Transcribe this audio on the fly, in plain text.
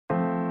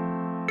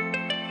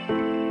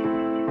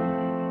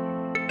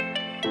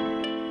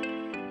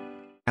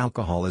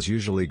Alcohol is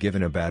usually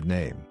given a bad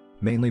name,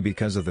 mainly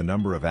because of the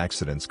number of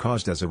accidents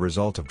caused as a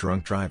result of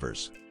drunk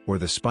drivers, or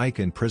the spike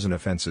in prison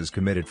offenses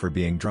committed for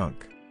being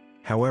drunk.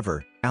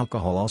 However,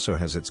 alcohol also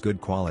has its good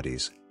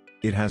qualities.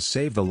 It has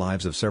saved the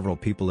lives of several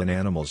people and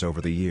animals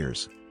over the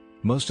years.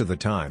 Most of the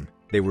time,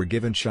 they were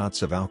given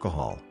shots of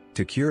alcohol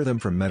to cure them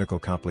from medical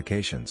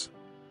complications.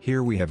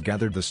 Here we have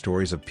gathered the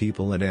stories of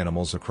people and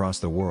animals across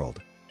the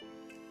world.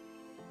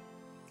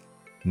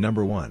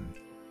 Number 1.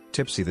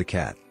 Tipsy the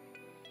cat.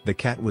 The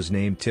cat was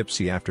named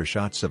Tipsy after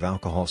shots of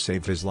alcohol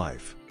saved his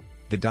life.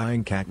 The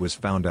dying cat was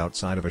found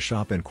outside of a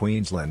shop in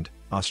Queensland,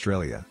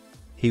 Australia.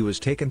 He was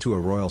taken to a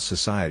Royal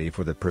Society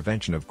for the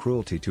Prevention of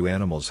Cruelty to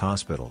Animals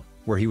hospital,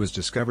 where he was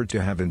discovered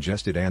to have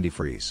ingested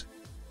antifreeze.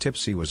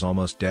 Tipsy was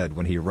almost dead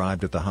when he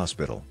arrived at the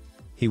hospital.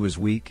 He was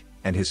weak,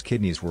 and his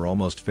kidneys were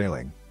almost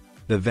failing.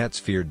 The vets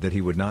feared that he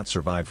would not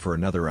survive for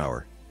another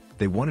hour.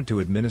 They wanted to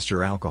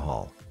administer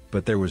alcohol,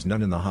 but there was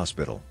none in the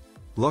hospital.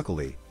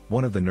 Luckily,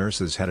 one of the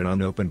nurses had an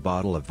unopened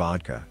bottle of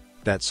vodka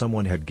that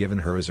someone had given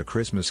her as a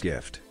Christmas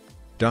gift.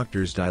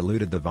 Doctors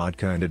diluted the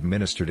vodka and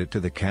administered it to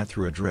the cat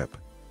through a drip.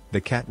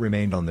 The cat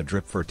remained on the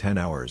drip for 10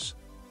 hours.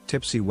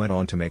 Tipsy went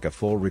on to make a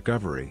full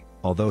recovery,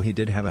 although he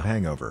did have a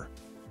hangover.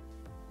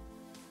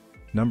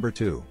 Number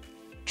 2.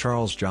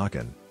 Charles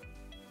Jockin.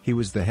 He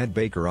was the head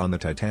baker on the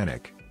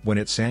Titanic when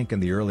it sank in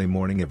the early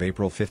morning of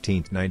April 15,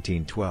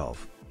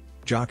 1912.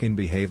 Jockin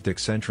behaved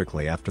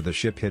eccentrically after the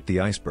ship hit the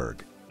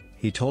iceberg.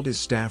 He told his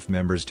staff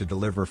members to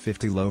deliver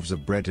 50 loaves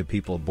of bread to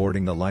people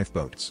boarding the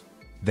lifeboats.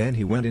 Then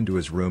he went into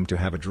his room to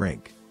have a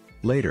drink.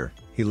 Later,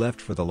 he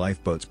left for the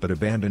lifeboats but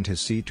abandoned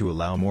his seat to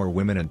allow more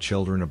women and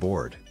children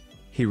aboard.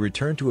 He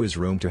returned to his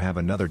room to have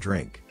another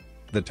drink.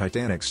 The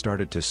Titanic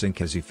started to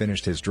sink as he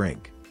finished his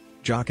drink.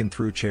 Jockin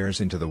threw chairs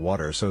into the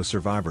water so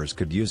survivors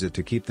could use it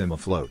to keep them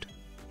afloat.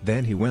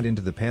 Then he went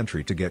into the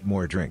pantry to get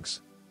more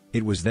drinks.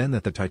 It was then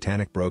that the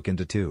Titanic broke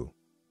into two.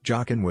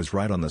 Jockin was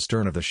right on the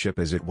stern of the ship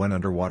as it went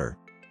underwater.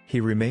 He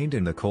remained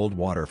in the cold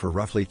water for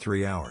roughly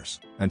 3 hours,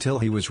 until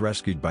he was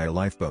rescued by a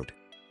lifeboat.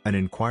 An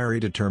inquiry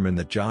determined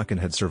that Jockin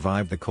had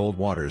survived the cold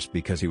waters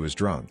because he was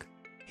drunk.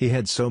 He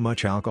had so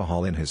much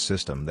alcohol in his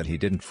system that he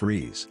didn't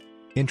freeze.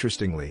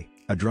 Interestingly,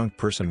 a drunk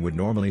person would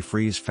normally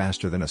freeze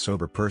faster than a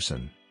sober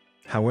person.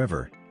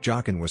 However,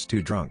 Jockin was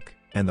too drunk,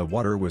 and the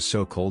water was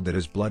so cold that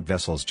his blood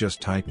vessels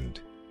just tightened.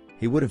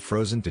 He would have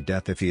frozen to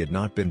death if he had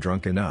not been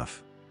drunk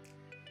enough.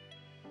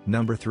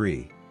 Number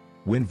 3.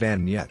 Win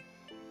Van Niet.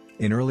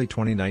 In early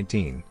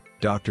 2019,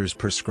 doctors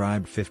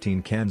prescribed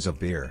 15 cans of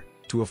beer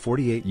to a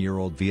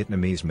 48-year-old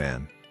Vietnamese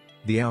man.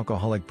 The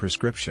alcoholic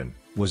prescription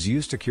was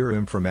used to cure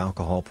him from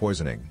alcohol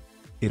poisoning.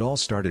 It all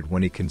started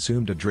when he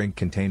consumed a drink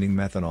containing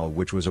methanol,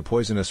 which was a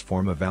poisonous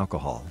form of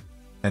alcohol,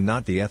 and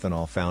not the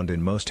ethanol found in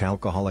most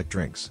alcoholic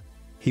drinks.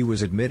 He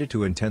was admitted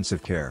to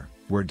intensive care,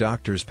 where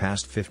doctors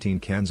passed 15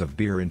 cans of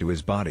beer into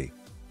his body.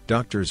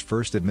 Doctors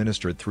first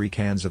administered 3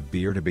 cans of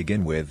beer to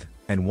begin with,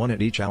 and 1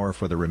 at each hour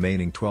for the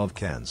remaining 12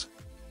 cans.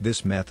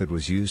 This method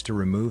was used to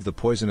remove the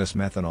poisonous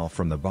methanol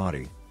from the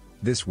body.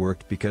 This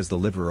worked because the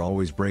liver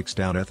always breaks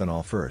down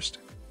ethanol first.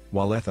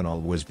 While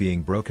ethanol was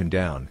being broken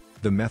down,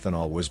 the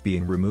methanol was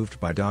being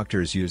removed by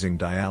doctors using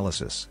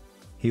dialysis.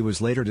 He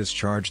was later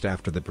discharged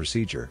after the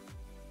procedure.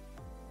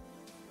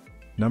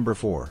 Number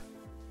 4.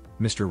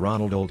 Mr.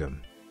 Ronald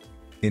Oldham.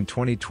 In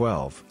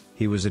 2012,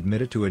 he was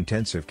admitted to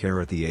intensive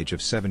care at the age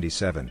of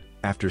 77,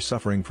 after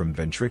suffering from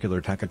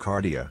ventricular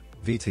tachycardia,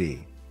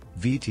 VT.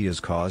 VT is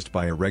caused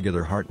by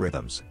irregular heart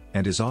rhythms,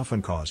 and is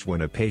often caused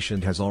when a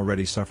patient has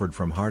already suffered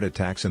from heart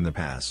attacks in the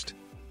past.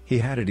 He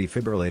had a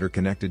defibrillator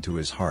connected to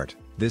his heart.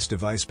 This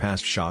device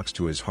passed shocks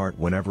to his heart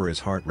whenever his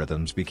heart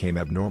rhythms became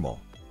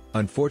abnormal.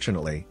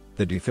 Unfortunately,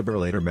 the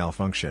defibrillator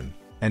malfunctioned,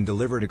 and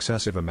delivered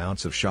excessive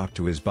amounts of shock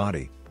to his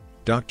body.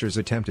 Doctors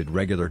attempted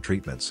regular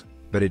treatments,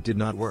 but it did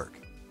not work.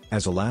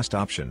 As a last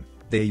option,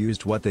 they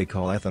used what they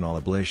call ethanol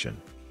ablation.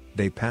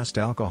 They passed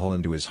alcohol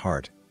into his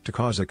heart, to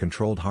cause a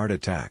controlled heart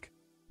attack.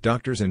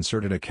 Doctors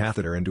inserted a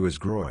catheter into his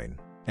groin,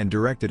 and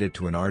directed it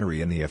to an artery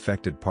in the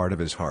affected part of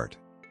his heart.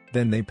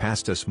 Then they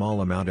passed a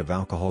small amount of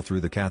alcohol through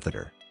the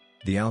catheter.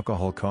 The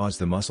alcohol caused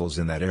the muscles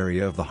in that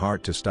area of the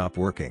heart to stop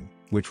working,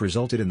 which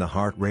resulted in the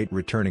heart rate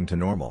returning to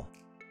normal.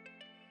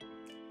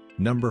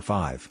 Number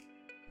 5.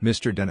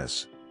 Mr.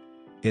 Dennis.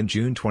 In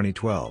June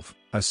 2012,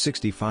 a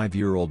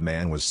 65-year-old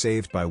man was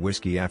saved by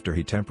whiskey after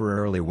he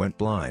temporarily went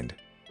blind.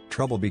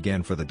 Trouble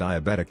began for the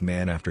diabetic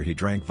man after he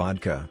drank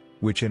vodka,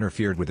 which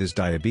interfered with his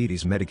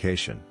diabetes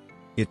medication.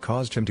 It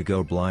caused him to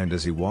go blind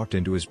as he walked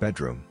into his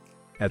bedroom.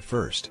 At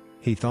first,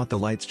 he thought the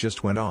lights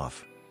just went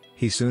off.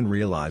 He soon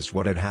realized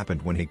what had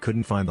happened when he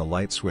couldn't find the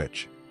light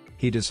switch.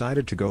 He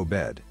decided to go to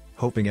bed,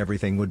 hoping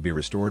everything would be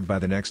restored by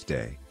the next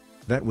day.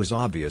 That was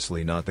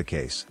obviously not the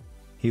case.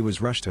 He was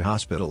rushed to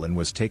hospital and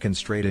was taken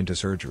straight into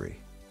surgery.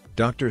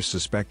 Doctors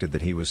suspected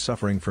that he was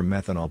suffering from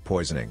methanol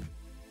poisoning.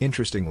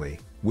 Interestingly,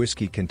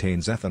 whiskey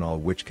contains ethanol,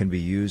 which can be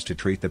used to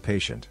treat the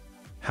patient.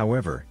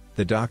 However,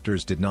 the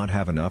doctors did not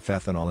have enough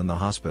ethanol in the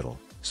hospital,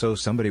 so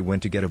somebody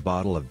went to get a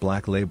bottle of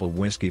Black Label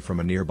whiskey from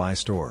a nearby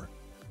store.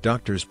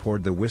 Doctors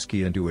poured the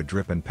whiskey into a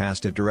drip and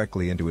passed it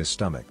directly into his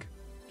stomach.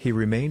 He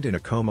remained in a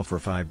coma for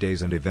 5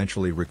 days and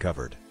eventually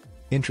recovered.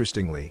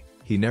 Interestingly,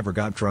 he never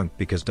got drunk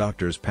because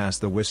doctors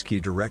passed the whiskey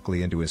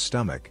directly into his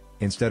stomach,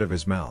 instead of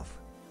his mouth.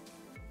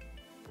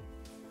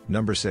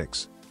 Number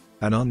 6.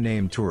 An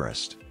unnamed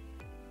tourist.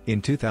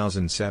 In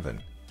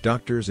 2007,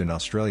 doctors in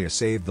Australia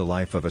saved the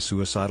life of a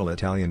suicidal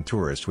Italian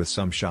tourist with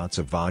some shots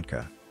of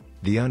vodka.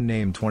 The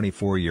unnamed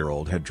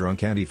 24-year-old had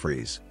drunk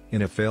antifreeze,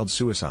 in a failed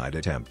suicide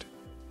attempt.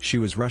 She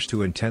was rushed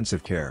to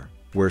intensive care,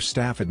 where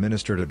staff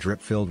administered a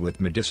drip filled with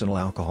medicinal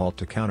alcohol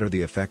to counter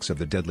the effects of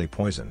the deadly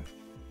poison.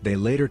 They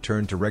later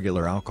turned to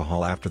regular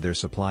alcohol after their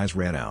supplies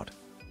ran out.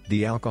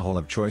 The alcohol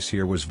of choice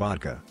here was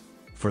vodka.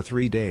 For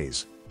 3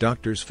 days,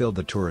 doctors filled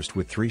the tourist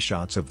with 3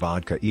 shots of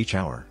vodka each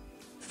hour.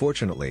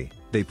 Fortunately,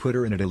 they put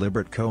her in a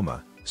deliberate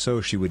coma,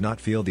 so she would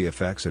not feel the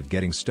effects of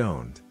getting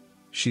stoned.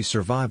 She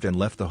survived and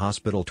left the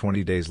hospital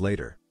 20 days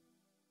later.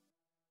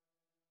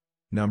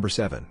 Number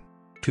 7.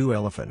 2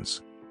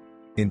 elephants.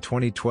 In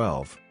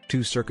 2012,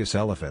 2 circus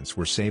elephants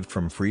were saved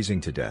from freezing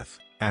to death,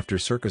 after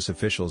circus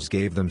officials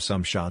gave them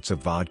some shots of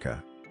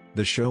vodka.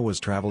 The show was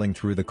traveling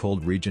through the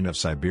cold region of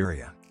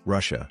Siberia,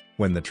 Russia,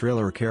 when the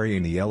trailer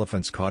carrying the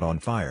elephants caught on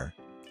fire.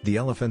 The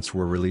elephants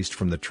were released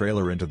from the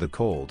trailer into the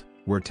cold,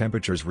 where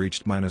temperatures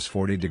reached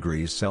 -40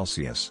 degrees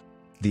Celsius.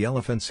 The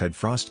elephants had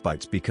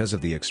frostbites because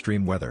of the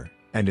extreme weather,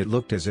 and it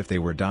looked as if they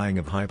were dying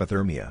of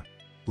hypothermia.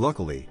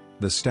 Luckily,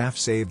 the staff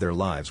saved their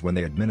lives when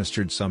they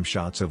administered some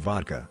shots of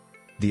vodka.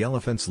 The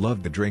elephants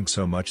loved the drink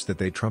so much that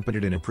they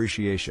trumpeted in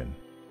appreciation.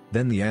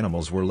 Then the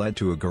animals were led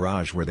to a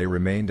garage where they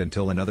remained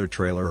until another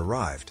trailer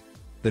arrived.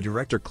 The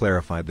director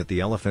clarified that the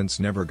elephants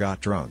never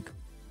got drunk.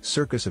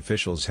 Circus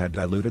officials had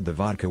diluted the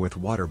vodka with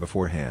water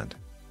beforehand.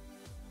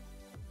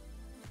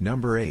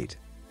 Number 8.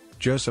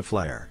 Joseph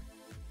Lair.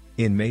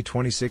 In May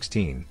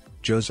 2016,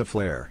 Joseph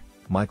Lair,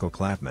 Michael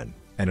Clapman,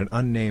 and an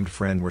unnamed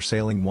friend were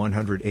sailing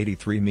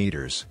 183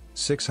 meters,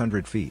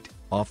 600 feet,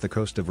 off the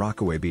coast of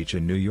Rockaway Beach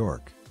in New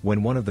York,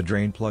 when one of the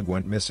drain plug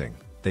went missing.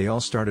 They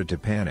all started to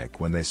panic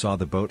when they saw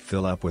the boat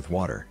fill up with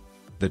water.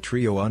 The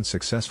trio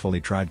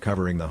unsuccessfully tried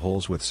covering the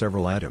holes with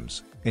several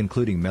items,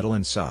 including metal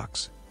and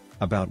socks.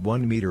 About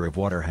 1 meter of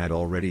water had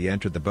already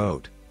entered the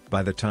boat,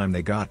 by the time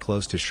they got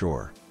close to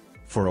shore.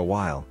 For a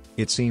while,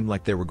 it seemed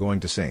like they were going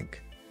to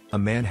sink. A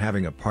man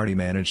having a party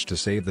managed to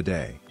save the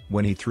day,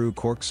 when he threw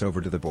corks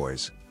over to the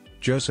boys.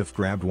 Joseph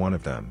grabbed one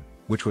of them,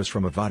 which was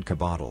from a vodka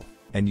bottle,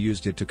 and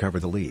used it to cover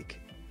the leak.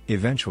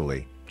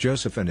 Eventually,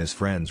 Joseph and his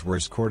friends were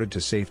escorted to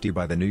safety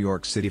by the New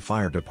York City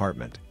Fire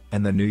Department,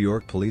 and the New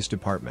York Police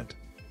Department.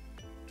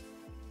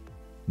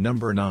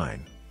 Number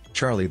 9.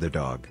 Charlie the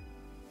dog.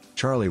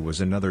 Charlie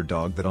was another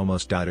dog that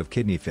almost died of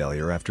kidney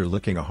failure after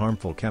licking a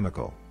harmful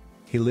chemical.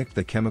 He licked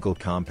the chemical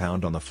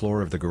compound on the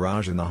floor of the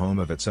garage in the home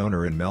of its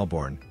owner in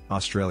Melbourne,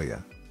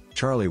 Australia.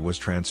 Charlie was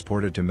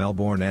transported to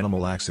Melbourne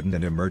Animal Accident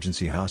and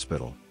Emergency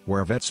Hospital,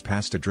 where vets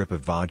passed a drip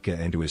of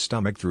vodka into his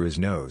stomach through his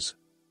nose.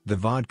 The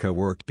vodka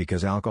worked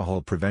because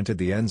alcohol prevented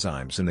the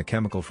enzymes in the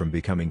chemical from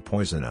becoming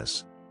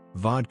poisonous.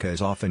 Vodka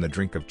is often the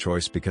drink of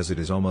choice because it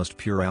is almost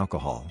pure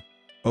alcohol.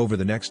 Over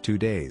the next 2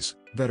 days,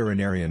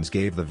 veterinarians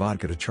gave the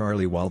vodka to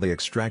Charlie while they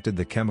extracted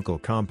the chemical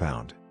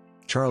compound.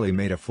 Charlie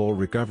made a full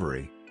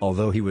recovery,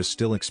 although he was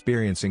still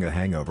experiencing a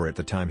hangover at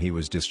the time he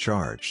was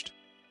discharged.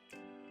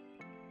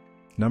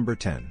 Number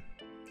 10.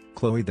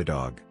 Chloe the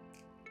dog.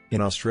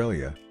 In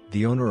Australia,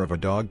 the owner of a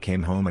dog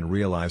came home and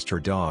realized her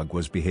dog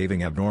was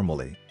behaving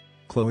abnormally.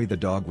 Chloe the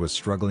dog was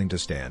struggling to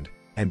stand,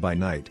 and by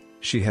night,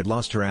 she had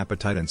lost her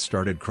appetite and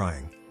started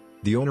crying.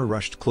 The owner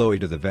rushed Chloe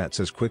to the vets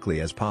as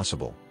quickly as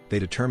possible. They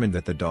determined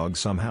that the dog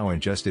somehow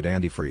ingested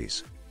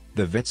antifreeze.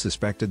 The vet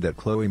suspected that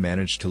Chloe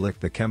managed to lick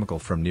the chemical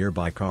from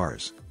nearby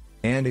cars.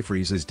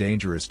 Antifreeze is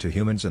dangerous to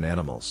humans and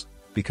animals,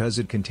 because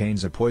it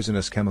contains a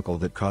poisonous chemical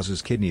that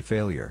causes kidney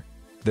failure.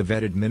 The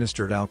vet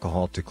administered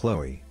alcohol to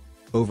Chloe.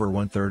 Over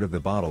 1/3 of the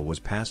bottle was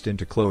passed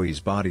into Chloe's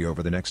body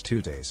over the next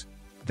 2 days.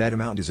 That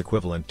amount is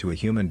equivalent to a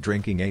human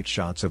drinking 8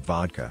 shots of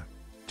vodka.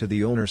 To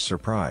the owner's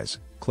surprise,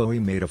 Chloe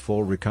made a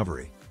full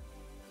recovery.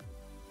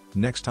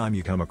 Next time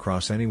you come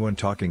across anyone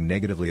talking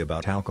negatively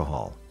about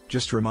alcohol,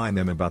 just remind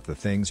them about the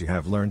things you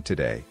have learned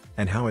today,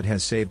 and how it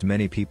has saved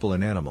many people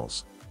and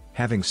animals.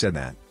 Having said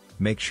that,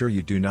 make sure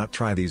you do not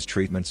try these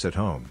treatments at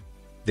home.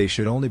 They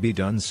should only be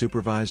done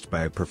supervised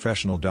by a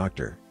professional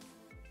doctor.